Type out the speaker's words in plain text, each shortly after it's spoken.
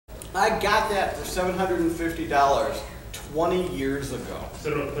I got that for $750 20 years ago. So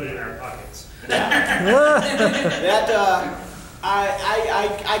don't put it in our pockets.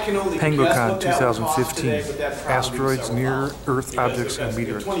 I can only guess what that would cost today, but that probably Asteroids, near-Earth objects, and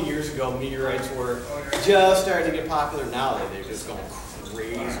meteorites. 20 years ago, meteorites were just starting to get popular. Now they're just going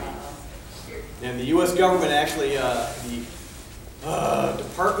crazy. And the U.S. government actually, the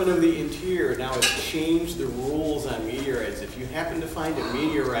Department of the Interior now has changed the rules on meteorites. If you happen to find a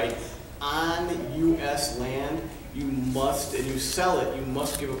meteorite on U.S. land, you must, and you sell it, you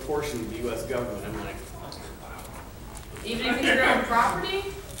must give a portion to the U.S. government. I'm like, even if it's your own property?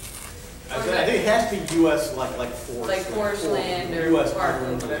 I think it has to be U.S. like forest. Like forest land or U.S. park or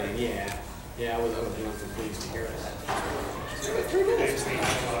land. whatever. Yeah. Yeah, I was pleased to hear that.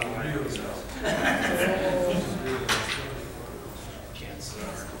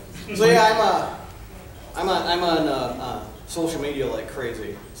 So yeah, I'm on social media like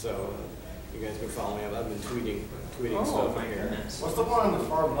crazy. So you guys can follow me. I've been tweeting stuff in here. What's the one on the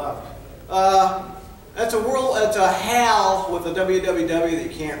far left? That's a HAL with a www that you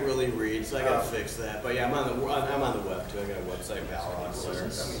can't really read, so I gotta fix that. But yeah, I'm on the web too. I got a website, Valor.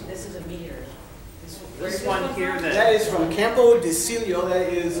 This is a meteor. This one here that is from Campo de Cilio. That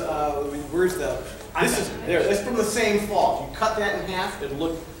is where's the? This is there. That's from the same fault. You cut that in half, it'll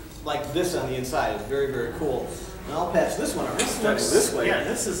look like this on the inside. It's very, very cool. And I'll pass this one around. This way. Yeah,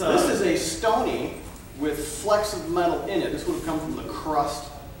 this is a stony with flecks of metal in it. This would have come from the crust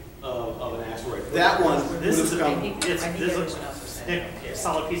of an asteroid. That one this would is have come. This looks a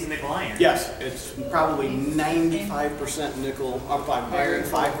solid piece of nickel iron. Yes, it's probably 95% nickel, iron,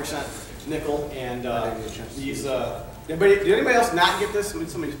 5% nickel, and these. Did anybody else not get this? I mean,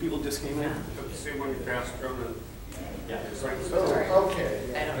 some of these people just came in. See when you pass from Yeah. Oh, okay.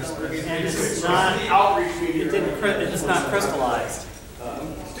 I don't know. And it's not outreach media. It's not crystallized.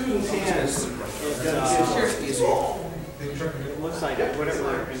 Students' hands. It looks like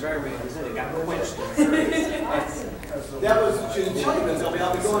whatever environment it was in, it got quenched. That was Chelyabinsk.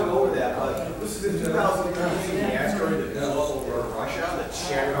 I'll be going over that, but this is in 2013. The asteroid that blew up over Russia that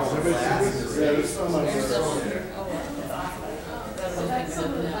shattered all the glass. There's so much.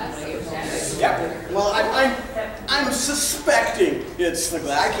 Yeah. Well, I'm suspecting it's the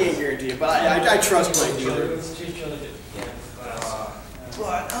glass. I can't guarantee it, but I trust my dealer.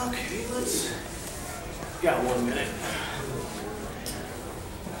 But okay, let's. Got 1 minute.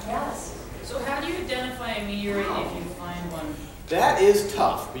 Yes. So how do you identify a meteorite if you find one? That is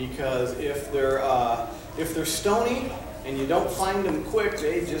tough because if they're stony and you don't find them quick,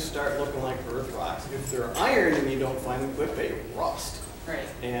 they just start looking like earth rocks. If they're iron and you don't find them quick, they rust. Right.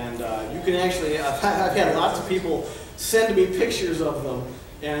 And you can actually, I've had lots of people send me pictures of them,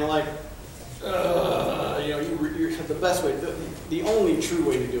 and like, you're the best way, the only true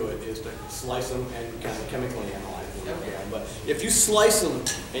way to do it is to slice them and kind of chemically analyze them. Okay. But if you slice them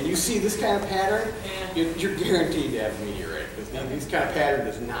and you see this kind of pattern, you're guaranteed to have a meteorite, because this kind of pattern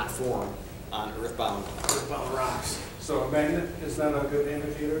does not form on earthbound rocks. So a magnet is not a good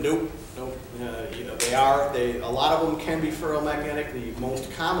indicator? Nope. A lot of them can be ferromagnetic. The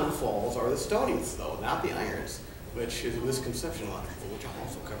most common falls are the stonies, though, not the irons, which is a misconception a lot of people, which I'll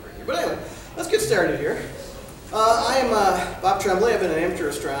also cover here. But anyway, let's get started here. I am Bob Tremblay. I've been an amateur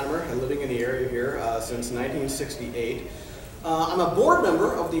astronomer living in the area here since 1968. I'm a board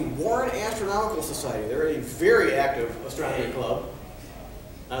member of the Warren Astronomical Society. They're a very active astronomy club.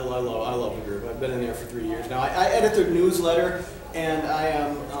 I love the group. I've been in there for 3 years now. I edit their newsletter, and I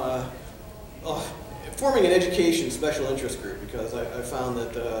am forming an education special interest group because I found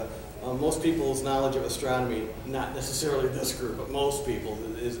that most people's knowledge of astronomy, not necessarily this group, but most people,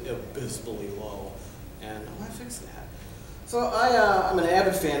 is abysmally low. And I want to fix that. So I'm an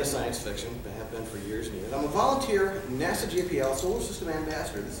avid fan of science fiction. I have been for years and years. I'm a volunteer NASA JPL Solar System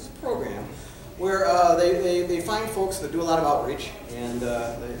Ambassador. This is a program where they find folks that do a lot of outreach, and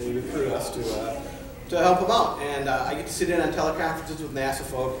they recruit us to help them out. And I get to sit in on teleconferences with NASA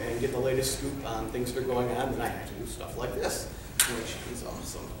folk and get the latest scoop on things that are going on, and I have to do stuff like this, which is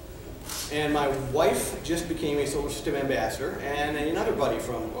awesome. And my wife just became a Solar System Ambassador, and another buddy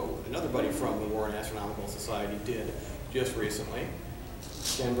from the Warren Astronomical Society did just recently.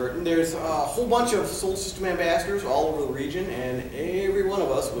 Stan Burton. There's a whole bunch of Solar System Ambassadors all over the region, and every one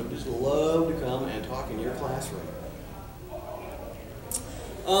of us would just love to come and talk in your classroom.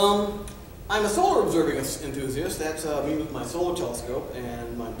 I'm a solar observing enthusiast. That's me with my solar telescope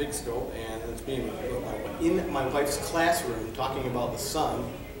and my big scope, and it's me in my wife's classroom talking about the sun.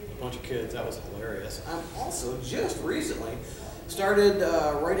 A bunch of kids. That was hilarious. I'm also just recently started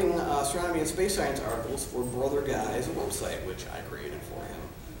writing astronomy and space science articles for Brother Guy's website, which I created for him.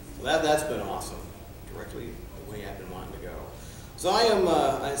 That's been awesome. Directly the way I've been wanting to go. So I am,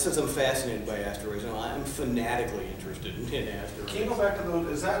 since I'm fascinated by asteroids, I'm fanatically interested in asteroids. Can you go back to those?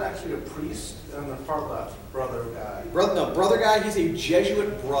 Is that actually a priest on the far left, brother guy? Brother guy, he's a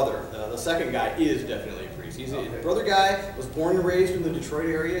Jesuit brother. The second guy is definitely a priest. He's a brother guy, was born and raised in the Detroit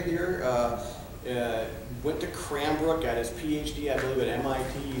area here. Went to Cranbrook, got his PhD, I believe, at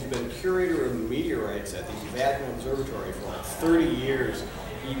MIT. He's been curator of meteorites at the Vatican Observatory for like 30 years.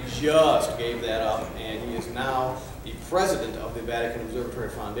 He just gave that up, and he is now the president of the Vatican Observatory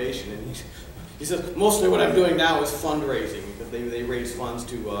Foundation. And he says, mostly what I'm doing now is fundraising, because they raise funds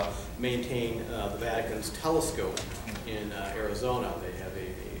to maintain the Vatican's telescope in Arizona. They have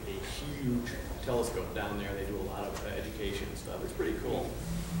a huge telescope down there. They do a lot of education and stuff. It's pretty cool.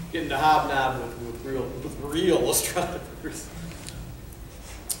 Getting to hobnob with real astronomers.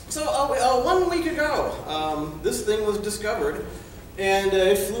 So 1 week ago, this thing was discovered, and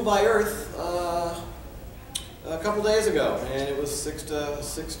it flew by Earth a couple days ago, and it was 6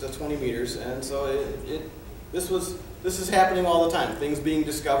 to 20 meters, and so this is happening all the time. Things being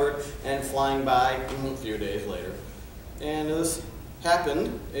discovered and flying by a few days later, and this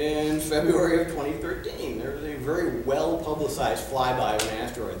happened in February of 2013. There was a very well-publicized flyby of an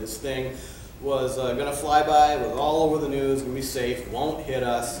asteroid. This thing was going to fly by, was all over the news, going to be safe, won't hit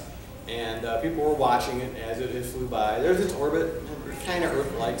us, and people were watching it as it flew by. There's its orbit, kind of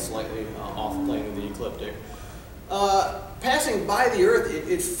Earth-like, slightly off plane of the ecliptic. Passing by the Earth,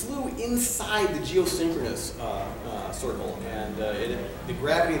 it flew inside the geosynchronous circle, and the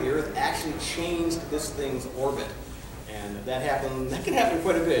gravity of the Earth actually changed this thing's orbit. And that can happen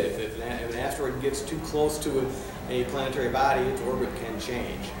quite a bit. If an asteroid gets too close to a planetary body, its orbit can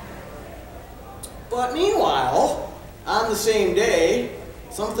change. But meanwhile, on the same day,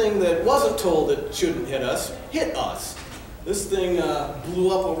 something that wasn't told it shouldn't hit us, hit us. This thing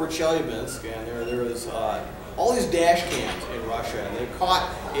blew up over Chelyabinsk, and there was all these dash cams in Russia, and they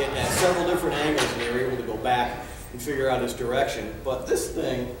caught it at several different angles, and they were able to go back and figure out its direction. But this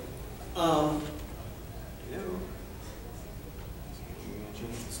thing, there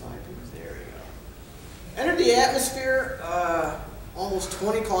we go. Entered the atmosphere almost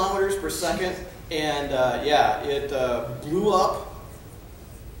 20 kilometers per second, and yeah, it blew up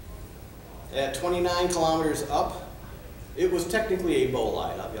at 29 kilometers up. It was technically a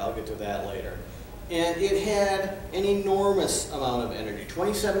bolide. I'll get to that later. And it had an enormous amount of energy,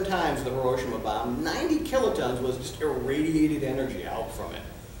 27 times the Hiroshima bomb. 90 kilotons was just irradiated energy out from it.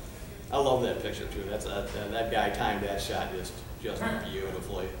 I love that picture too. That guy timed that shot just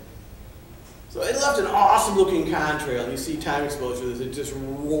beautifully. So it left an awesome looking contrail. You see time exposure, it's just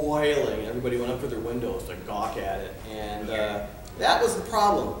roiling. Everybody went up to their windows to gawk at it. And that was the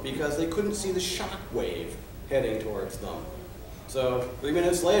problem, because they couldn't see the shock wave heading towards them. So 3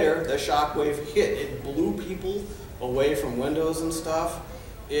 minutes later, the shock wave hit. It blew people away from windows and stuff.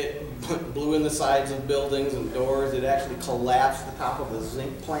 It blew in the sides of buildings and doors. It actually collapsed the top of the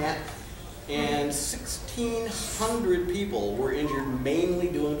zinc plant. And 1,600 people were injured, mainly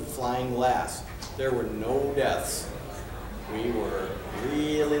due to flying glass. There were no deaths. We were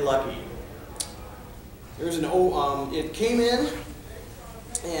really lucky. There's an it came in,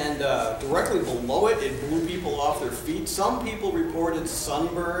 and directly below it, it blew people off their feet. Some people reported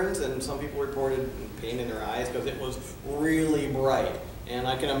sunburns, and some people reported pain in their eyes because it was really bright. And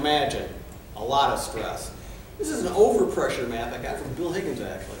I can imagine a lot of stress. This is an overpressure map I got from Bill Higgins,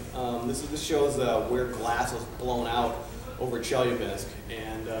 actually. This shows where glass was blown out over Chelyabinsk,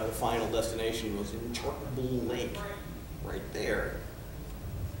 and the final destination was in Chartable Lake, right there.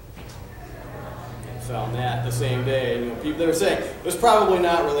 And found that the same day. And, people they were saying it was probably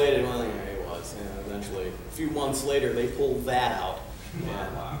not related. Well, yeah, it was. And eventually, a few months later, they pulled that out.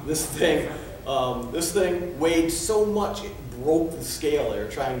 And this thing weighed so much it broke the scale they were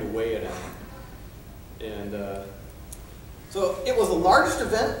trying to weigh it on. And so it was the largest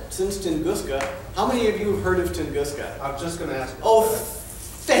event since Tunguska. How many of you have heard of Tunguska? I'm just going to ask. Oh,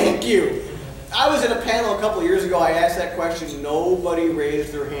 thank you. I was in a panel a couple of years ago. I asked that question. Nobody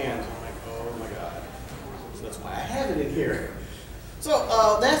raised their hands. I'm like, oh my God. So that's why I have it in here. So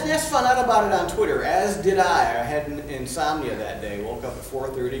Ness found out about it on Twitter, as did I. I had insomnia that day. Woke up at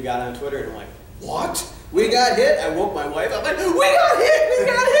 4:30, got on Twitter, and I'm like, what? We got hit? I woke my wife up. I'm like, we got hit! We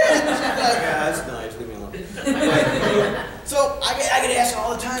got hit! She's like, yeah, that's nice. Leave me alone. So I get asked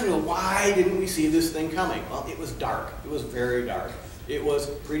all the time, why didn't we see this thing coming? Well, it was dark. It was very dark. It was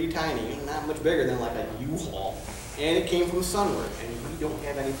pretty tiny, not much bigger than like a U-Haul, and it came from sunward, and we don't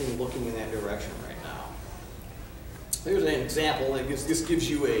have anything looking in that direction right now. Here's an example. This gives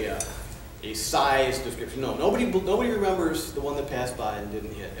you a size description. No, nobody remembers the one that passed by and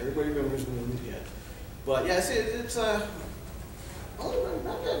didn't hit. Everybody remembers the one that hit. But yeah, it's only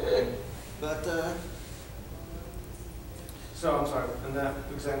not that big, but. So I'm sorry, in that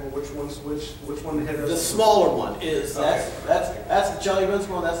example, which one hit us? The smaller one is that's the jelly beans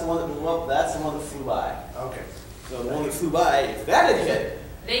one. That's the one that blew up. That's the one that flew by. Okay. So the one that flew by, if that had hit.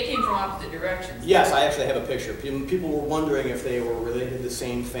 They came from opposite directions. Yes, I actually have a picture. People were wondering if they were related to the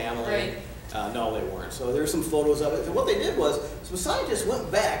same family. Right. No, they weren't. So there's some photos of it. And what they did was, some scientists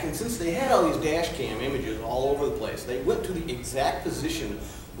went back, and since they had all these dash cam images all over the place, they went to the exact position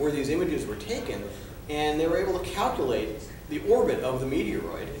where these images were taken, and they were able to calculate the orbit of the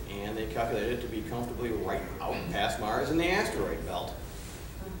meteoroid, and they calculated it to be comfortably right out past Mars in the asteroid belt.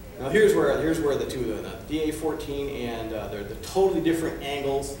 Now here's where the two, the DA-14 and they're the totally different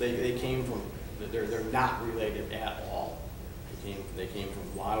angles. They came from, they're not related at all. They came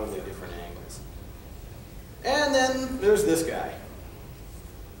from wildly different angles. And then there's this guy.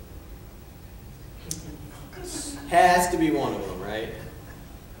 Has to be one of them, right?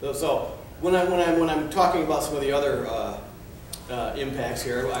 So when I'm talking about some of the other impacts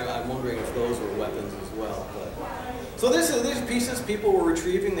here, I'm wondering if those were weapons as well. So these pieces people were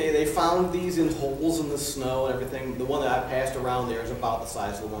retrieving. They found these in holes in the snow and everything. The one that I passed around there is about the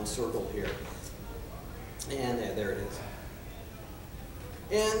size of the one circled here. And there it is.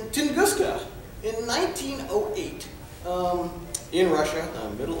 And Tunguska, in 1908, in Russia, in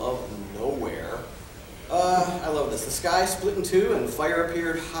the middle of nowhere, I love this. The sky split in two and fire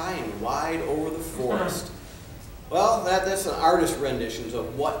appeared high and wide over the forest. Well, that's an artist's rendition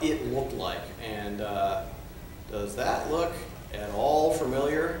of what it looked like. And does that look at all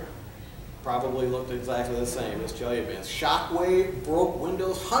familiar? Probably looked exactly the same as Chelyabinsk. Shockwave broke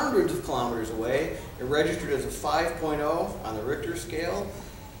windows hundreds of kilometers away. It registered as a 5.0 on the Richter scale.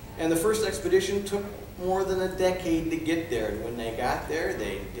 And the first expedition took more than a decade to get there. And when they got there,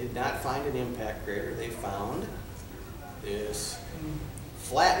 they did not find an impact crater. They found this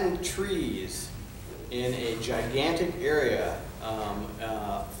flattened trees in a gigantic area,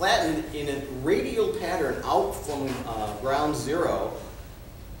 flattened in a radial pattern out from ground zero.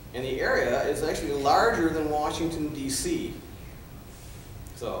 And the area is actually larger than Washington, D.C.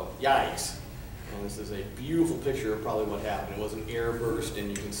 So, yikes. And this is a beautiful picture of probably what happened. It was an air burst, and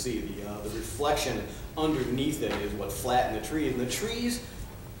you can see the reflection underneath it is what flattened the trees. And the trees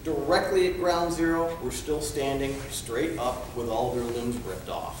directly at ground zero were still standing straight up with all their limbs ripped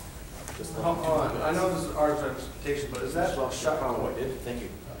off. Just like I know this is our interpretation, but is that shockwave? Thank you.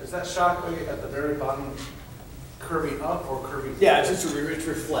 Is that shockwave at the very bottom curving up or curving? Yeah, it's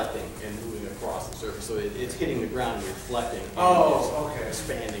reflecting and moving across the surface, so it's hitting the ground and reflecting. And okay.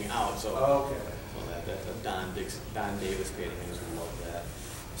 Expanding out. So, okay. Well, that Don Davis painting, I just love that.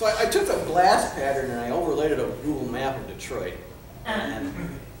 So I took the blast pattern and I overlaid it on a Google map of Detroit. And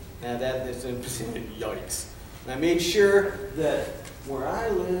that is yikes. And I made sure that where I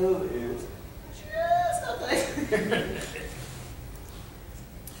live is just up there.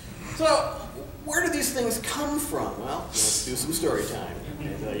 So, where do these things come from? Well, let's do some story time.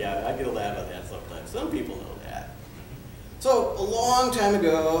 And, yeah, I get a laugh at that sometimes. Some people know that. So, a long time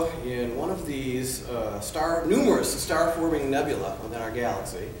ago, in one of these numerous star-forming nebula within our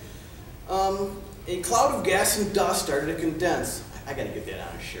galaxy, a cloud of gas and dust started to condense. I gotta get that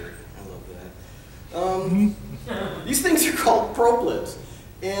on a shirt. I love that. These things are called proplyds.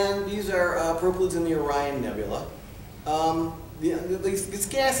 And these are proplyds in the Orion Nebula. This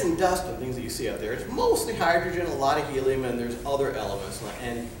gas and dust and things that you see out there, it's mostly hydrogen, a lot of helium, and there's other elements,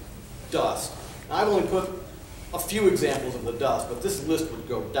 and dust. Now, I've only put a few examples of the dust, but this list would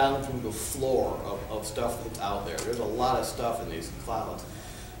go down through the floor of stuff that's out there. There's a lot of stuff in these clouds.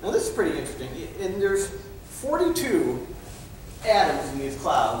 Now, this is pretty interesting. And there's 42 atoms in these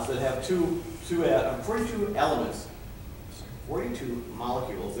clouds that have 42 elements. 42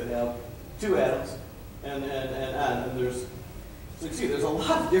 molecules that have 2 atoms, and there's, so you see, there's a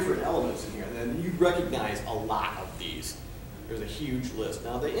lot of different elements in here, and you recognize a lot of these. There's a huge list.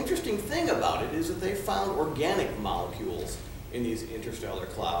 Now, the interesting thing about it is that they found organic molecules in these interstellar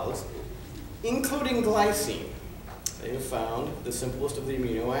clouds, including glycine. They have found the simplest of the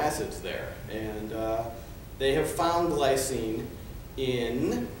amino acids there, and they have found glycine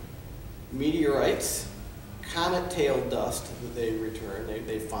in meteorites, comet tail dust that they return.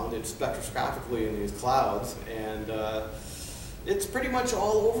 They found it spectroscopically in these clouds, and it's pretty much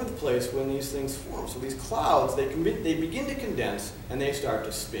all over the place when these things form. So these clouds, they begin to condense and they start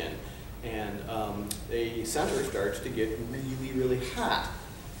to spin, and the center starts to get really, really hot.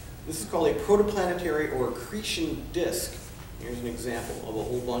 This is called a protoplanetary or accretion disk. Here's an example of a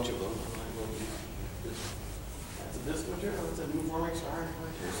whole bunch of them. I'm disk material. That's a new forming star in the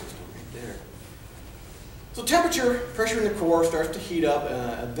planetary system right there. So temperature, pressure in the core starts to heat up,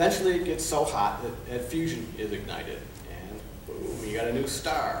 and eventually it gets so hot that fusion is ignited, and boom, you got a new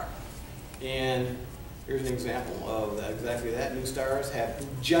star. And here's an example of exactly that.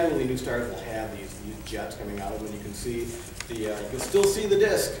 Generally new stars will have these jets coming out of them, and you can see you can still see the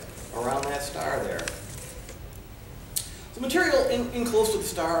disk around that star there. The material in close to the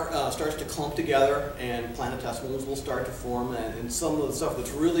star starts to clump together, and planetesimals will start to form, and some of the stuff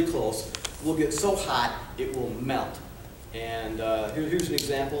that's really close will get so hot it will melt. And here's an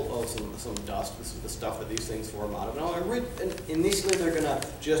example of some dust. This is the stuff that these things form out of. Now, initially they're going to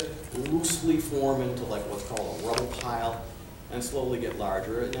just loosely form into like what's called a rubble pile and slowly get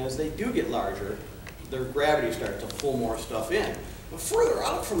larger. And as they do get larger, their gravity starts to pull more stuff in. But further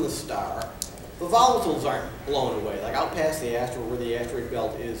out from the star, the volatiles aren't blown away. Like out past the asteroid, where the asteroid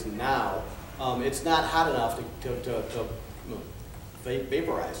belt is now, it's not hot enough to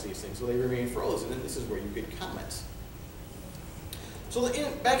vaporize these things, so they remain frozen, and this is where you get comets. So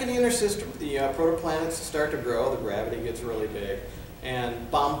back in the inner system, the protoplanets start to grow, the gravity gets really big, and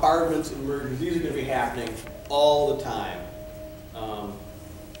bombardments and mergers, these are going to be happening all the time.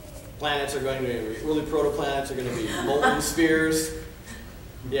 Planets are going to be, early protoplanets are going to be molten spheres.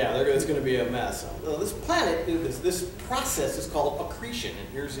 Yeah, it's going to be a mess. This process is called accretion, and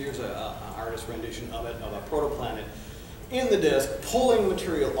here's an artist rendition of it, of a protoplanet in the disk, pulling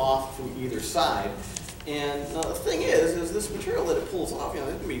material off from either side. And the thing is this material that it pulls off,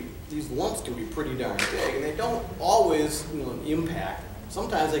 these lumps can be pretty darn big, and they don't always impact.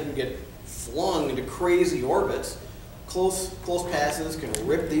 Sometimes they can get flung into crazy orbits. Close passes can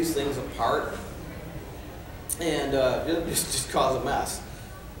rip these things apart and just cause a mess.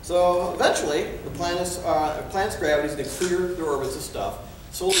 So eventually, the planet's gravity is going to clear their orbits of stuff.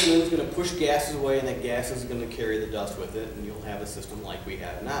 Solar wind is going to push gases away, and that gas is going to carry the dust with it, and you'll have a system like we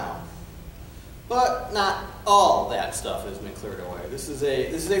have now. But not all that stuff has been cleared away. This is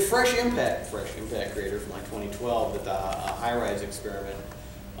a fresh impact crater from like 2012 that the HiRISE experiment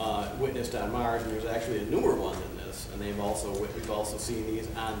witnessed on Mars, and there's actually a newer one than this. And we've also seen these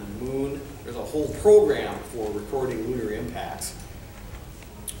on the Moon. There's a whole program for recording lunar impacts,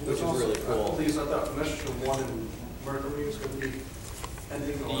 which is really cool. I thought Messenger 1 and Mercury is going to be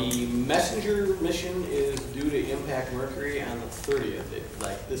ending. The Messenger mission is due to impact Mercury on the 30th. It,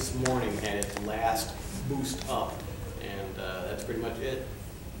 like this morning, had its last boost up, and that's pretty much it.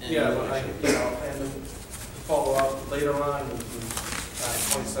 And yeah, but and then follow up later on in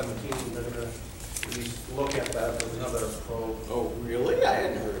 2017, they're going to look at that with another probe. Oh, really? I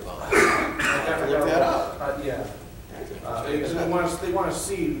hadn't heard about that. I have to look that up. Yeah. They want to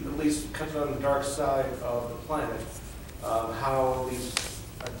see, at least cut it on the dark side of the planet, how these,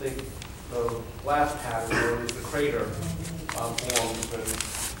 I think, the last pattern, or the crater forms. And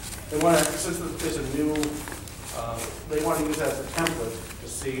they want to, since there's a new, they want to use that as a template to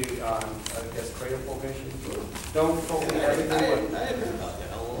see, I guess, crater formation. Don't focus on everything. I hadn't heard about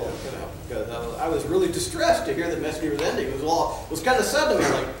that. I'll look it up, because I was really distressed to hear that Messenger was ending. It was kind of sad to me,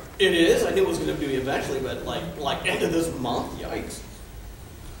 like, it is. I knew it was going to be eventually, but like end of this month, yikes.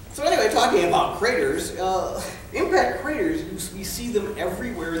 So anyway, talking about craters, impact craters, we see them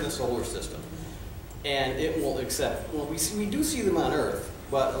everywhere in the solar system, and it will accept. Well, we do see them on Earth,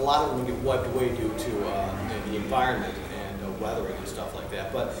 but a lot of them get wiped away due to the environment and weathering and stuff like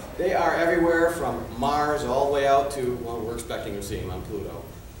that. But they are everywhere from Mars all the way out to, well, we're expecting to see them on Pluto.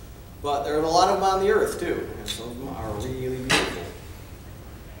 But there are a lot of them on the Earth too, and some of them are really beautiful.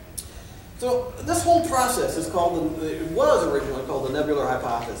 So this whole process is called, it was originally called the nebular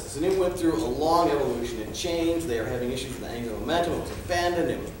hypothesis, and it went through a long evolution. It changed. They are having issues with angular momentum. It was abandoned.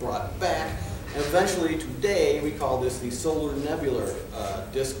 It was brought back. And eventually today we call this the solar nebular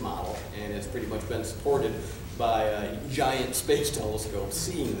disk model, and it's pretty much been supported by giant space telescopes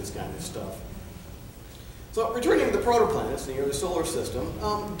seeing this kind of stuff. So returning to the protoplanets in the early solar system,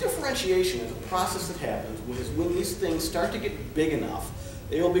 differentiation is a process that happens when these things start to get big enough.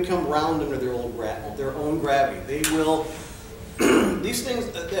 They will become round under their own gravity. They will, these things,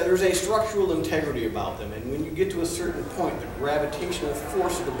 there's a structural integrity about them, and when you get to a certain point, the gravitational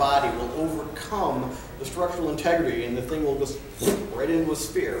force of the body will overcome the structural integrity, and the thing will just right into a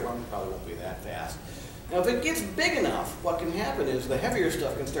sphere. Well, it probably won't be that fast. Now, if it gets big enough, what can happen is the heavier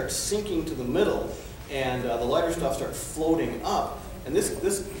stuff can start sinking to the middle, and the lighter stuff starts floating up. And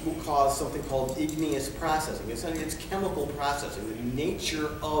this will cause something called igneous processing. It's chemical processing. The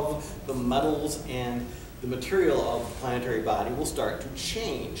nature of the metals and the material of the planetary body will start to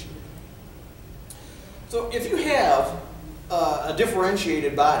change. So if you have a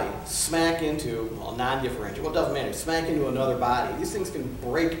differentiated body smack into, well, non-differentiated, well, it doesn't matter, smack into another body, these things can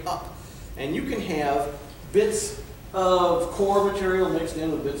break up. And you can have bits of core material mixed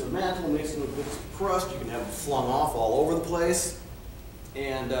in with bits of mantle, mixed in with bits of crust. You can have them flung off all over the place.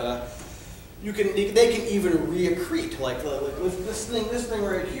 And they can even reaccrete. Like this thing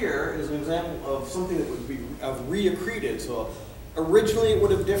right here is an example of something that would be reaccreted. So originally it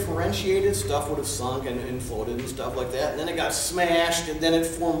would have differentiated, stuff would have sunk and floated and stuff like that. And then it got smashed and then it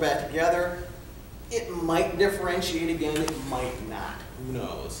formed back together. It might differentiate again, it might not. Who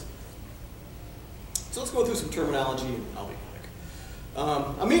knows? So let's go through some terminology and I'll be quick.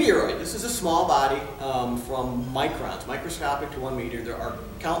 A meteoroid, this is a small body from microns, microscopic to 1 meter. There are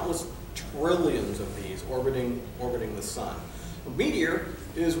countless trillions of these orbiting the sun. A meteor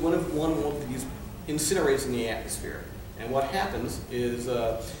is one of these incinerates in the atmosphere. And what happens is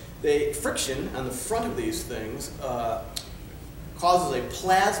friction on the front of these things causes a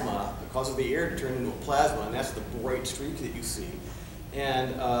plasma, causes the air to turn into a plasma, and that's the bright streak that you see.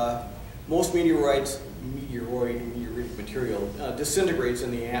 And most meteoroid material disintegrates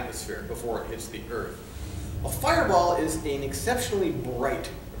in the atmosphere before it hits the Earth. A fireball is an exceptionally bright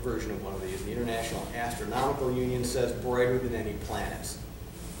version of one of these. The International Astronomical Union says brighter than any planets.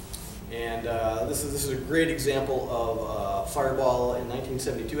 And this is a great example of fireball in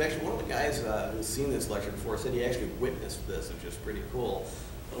 1972. Actually, one of the guys who's seen this lecture before said he actually witnessed this, which is pretty cool.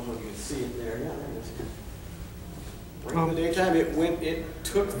 I don't know if you can see it there. Yeah, there it is. Right in the daytime, it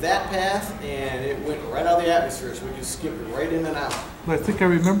took that path and it went right out of the atmosphere, so we just skipped right in and out. I think I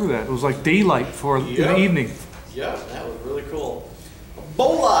remember that. It was like daylight for in the evening. Yeah, that was really cool. A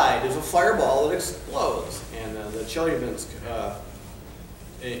bolide is a fireball that explodes, and the Chelyabinsk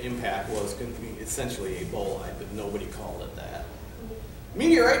impact was essentially a bolide, but nobody called it that.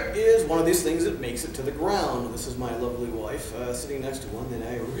 Meteorite is one of these things that makes it to the ground. This is my lovely wife sitting next to one that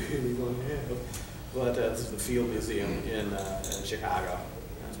I really want to have. But this is the Field Museum in Chicago.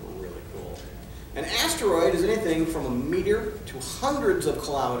 That's really cool. An asteroid is anything from 1 meter to hundreds of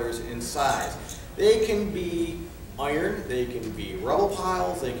kilometers in size. They can be iron, they can be rubble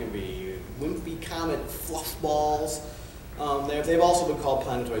piles, they can be wimpy comet fluff balls. They've also been called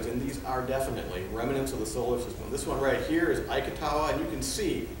planetoids, and these are definitely remnants of the solar system. This one right here is Ikotawa, and you can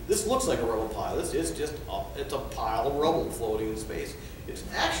see this looks like a rubble pile. It's just it's a pile of rubble floating in space. It's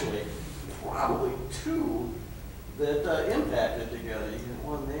actually probably 2 that impacted together. You get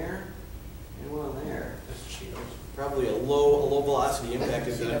one there and one there. Probably a low velocity impact.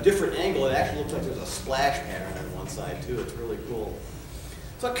 At a different angle, it actually looks like there's a splash pattern on one side too. It's really cool.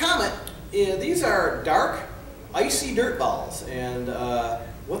 So a comet, these are dark, icy dirt balls, and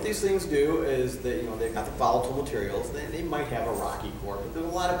what these things do is that they've got the volatile materials. They might have a rocky core, but there's a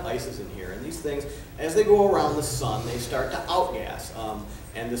lot of ices in here. And these things, as they go around the sun, they start to outgas,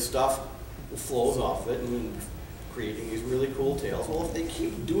 and this stuff flows off it and creating these really cool tails. Well, if they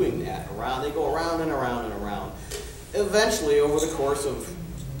keep doing that around, they go around and around and around. Eventually, over the course of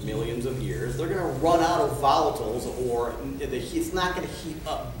millions of years, they're going to run out of volatiles, or it's not going to heat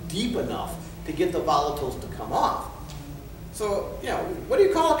up deep enough to get the volatiles to come off. So, what do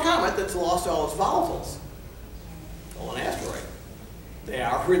you call a comet that's lost all its volatiles? Well, an asteroid. They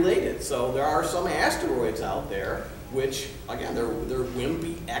are related. So there are some asteroids out there which, again, they're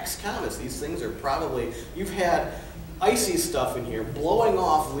wimpy X-comets. These things are probably, you've had icy stuff in here blowing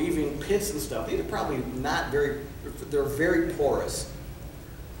off, leaving pits and stuff. These are probably not very, they're very porous.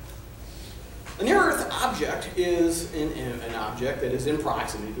 A near-Earth object is an object that is in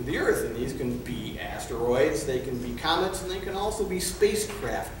proximity to the Earth, and these can be asteroids, they can be comets, and they can also be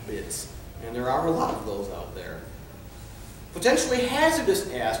spacecraft bits, and there are a lot of those out there. Potentially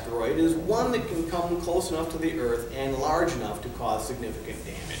hazardous asteroid is one that can come close enough to the Earth and large enough to cause significant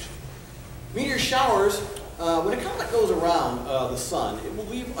damage. Meteor showers, when a comet goes around the sun, it will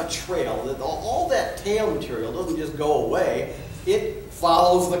leave a trail. That all that tail material doesn't just go away, it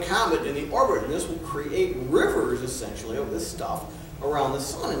follows the comet in the orbit, and this will create rivers, essentially, of this stuff around the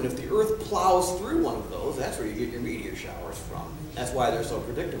sun. And if the Earth plows through one of those, that's where you get your meteor showers from. That's why they're so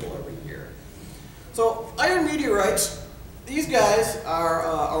predictable every year. So iron meteorites, these guys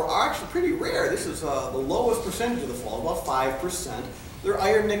are actually pretty rare. This is the lowest percentage of the fall, about 5%. They're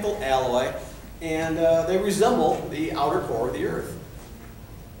iron nickel alloy, and they resemble the outer core of the Earth.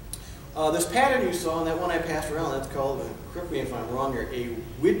 This pattern you saw, and that one I passed around, that's called, correct me if I'm wrong here, a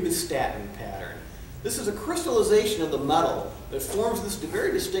Widmanstatten pattern. This is a crystallization of the metal that forms this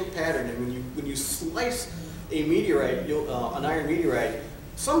very distinct pattern, and when you slice a meteorite, an iron meteorite,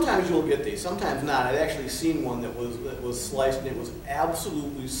 sometimes you'll get these, sometimes not. I've actually seen one that was sliced and it was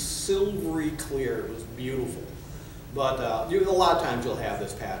absolutely silvery clear. It was beautiful. But a lot of times you'll have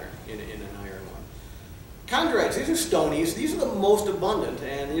this pattern in an iron one. Chondrites, these are stonies. These are the most abundant,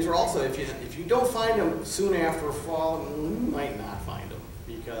 and these are also, if you don't find them soon after fall, you might not find them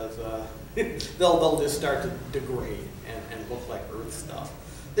because they'll just start to degrade and look like earth stuff.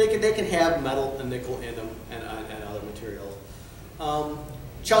 They can have metal and nickel in them and other materials.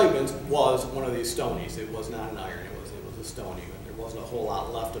 Chelybins was one of these stonies. It was not an iron. It was a stony. There wasn't a whole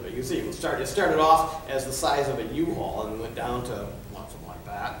lot left of it. You see, it started off as the size of a U-Haul and went down to something like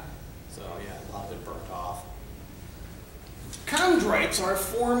that. So yeah, a lot of it burnt off. Chondrites are a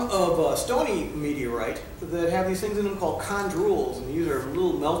form of stony meteorite that have these things in them called chondrules, and these are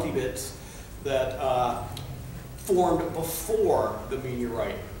little melty bits that formed before the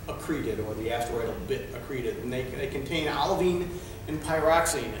meteorite accreted, or the asteroidal bit accreted, and they contain olivine and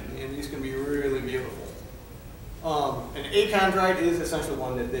pyroxene, and these can be really beautiful. An achondrite is essentially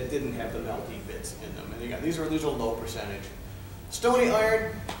one that didn't have the melty bits in them, and these are low percentage. Stony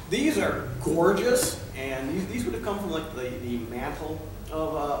iron, these are gorgeous, and these would have come from like the mantle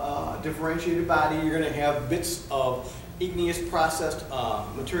of a differentiated body. You're going to have bits of igneous processed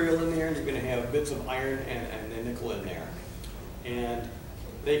material in there, and you're going to have bits of iron and nickel in there. And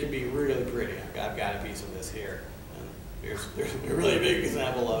they can be really pretty. I've got a piece of this here. And there's a really big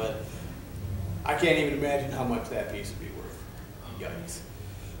example of it. I can't even imagine how much that piece would be worth. Yikes.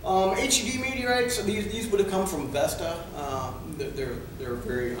 HED meteorites, these would have come from Vesta. They're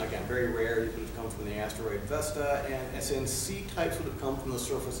very rare. These would have come from the asteroid Vesta, and SNC types would have come from the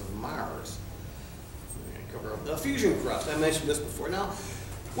surface of Mars. Cover the fusion crust. I mentioned this before. Now,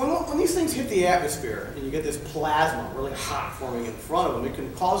 when these things hit the atmosphere and you get this plasma really hot forming in front of them, it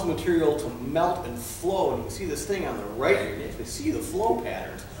can cause material to melt and flow. And you can see this thing on the right here. You actually see the flow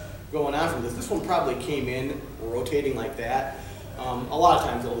patterns going on from this. This one probably came in rotating like that. A lot of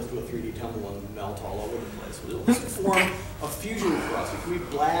times they'll just do a 3D tumble and melt all over the place. But it'll just form a fusion crust. It can be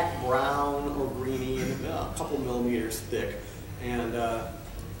black, brown, or greeny, and a couple millimeters thick. And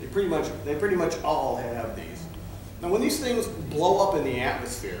they pretty much all have these. Now, when these things blow up in the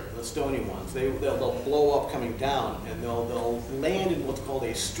atmosphere, the stony ones, they'll blow up coming down, and they'll land in what's called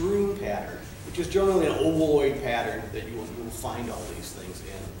a strewn pattern, which is generally an ovoid pattern that you will find all these things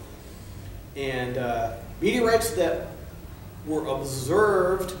in. And meteorites that were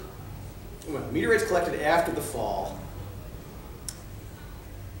observed, meteorites collected after the fall.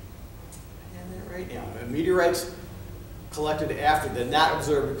 Meteorites collected after, they're not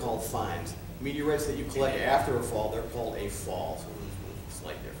observed, are called finds. Meteorites that you collect after a fall, they're called a fall. So there's a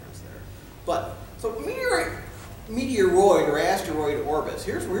slight difference there. But, so meteoroid or asteroid orbits.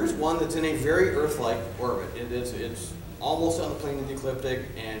 Here's one that's in a very Earth-like orbit. It's almost on the plane of the ecliptic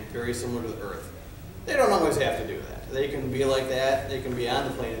and very similar to the Earth. They don't always have to do that. They can be like that. They can be on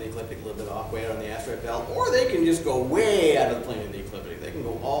the plane of the ecliptic, a little bit off, way out on the asteroid belt, or they can just go way out of the plane of the ecliptic. They can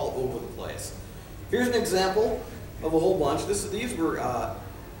go all over the place. Here's an example of a whole bunch. These were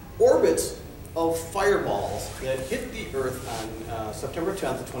orbits of fireballs that hit the Earth on September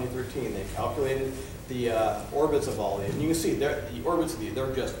 10th of 2013. They calculated the orbits of all these. And you can see the orbits of these,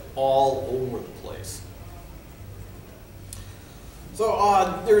 they're just all over the place.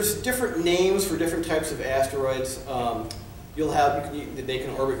 So there's different names for different types of asteroids. They can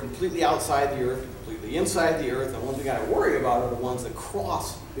orbit completely outside the Earth, completely inside the Earth, and the ones we got to worry about are the ones that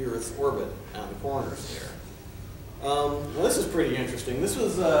cross the Earth's orbit on the corners there. Well, this is pretty interesting. This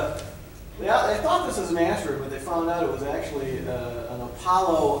was, they thought this was an asteroid, but they found out it was actually an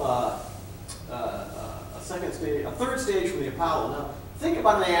Apollo, a third stage from the Apollo. Now, think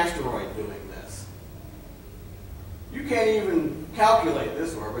about an asteroid doing this. You can't even calculate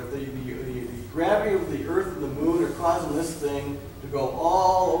this orbit. The gravity of the Earth and the Moon are causing this thing to go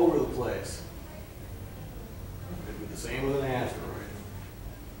all over the place. It'd be the same with an asteroid.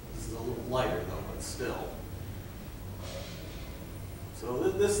 This is a little lighter though, but still. So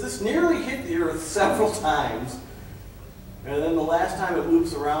this nearly hit the Earth several times, and then the last time it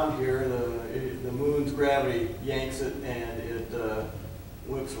loops around here, the Moon's gravity yanks it, and it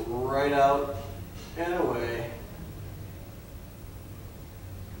whips right out and away.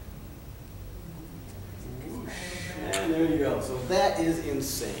 And there you go. So that is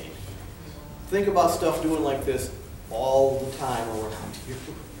insane. Think about stuff doing like this all the time around you.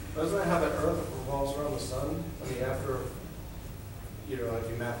 Doesn't that how the Earth revolves around the sun? I mean, after, if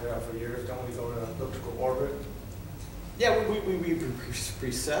you map it out for years, don't we go in an elliptical orbit? Yeah, we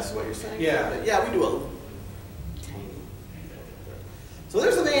precess what you're saying? Yeah. Yeah, we do a tiny. So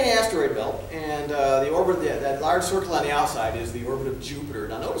there's the main asteroid belt, and the orbit, that large circle on the outside is the orbit of Jupiter.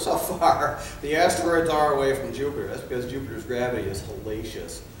 Now notice how far the asteroids are away from Jupiter. That's because Jupiter's gravity is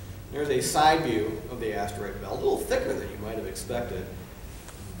hellacious. There's a side view of the asteroid belt, a little thicker than you might have expected.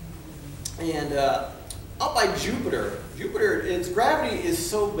 And up by Jupiter, its gravity is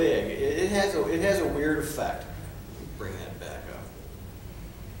so big, it has a weird effect. Let me bring that back up.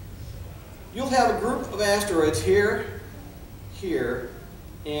 You'll have a group of asteroids here, here,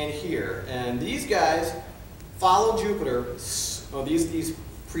 and here. And these guys follow Jupiter, well, these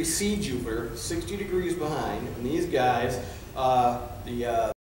precede Jupiter, 60 degrees behind, and these guys,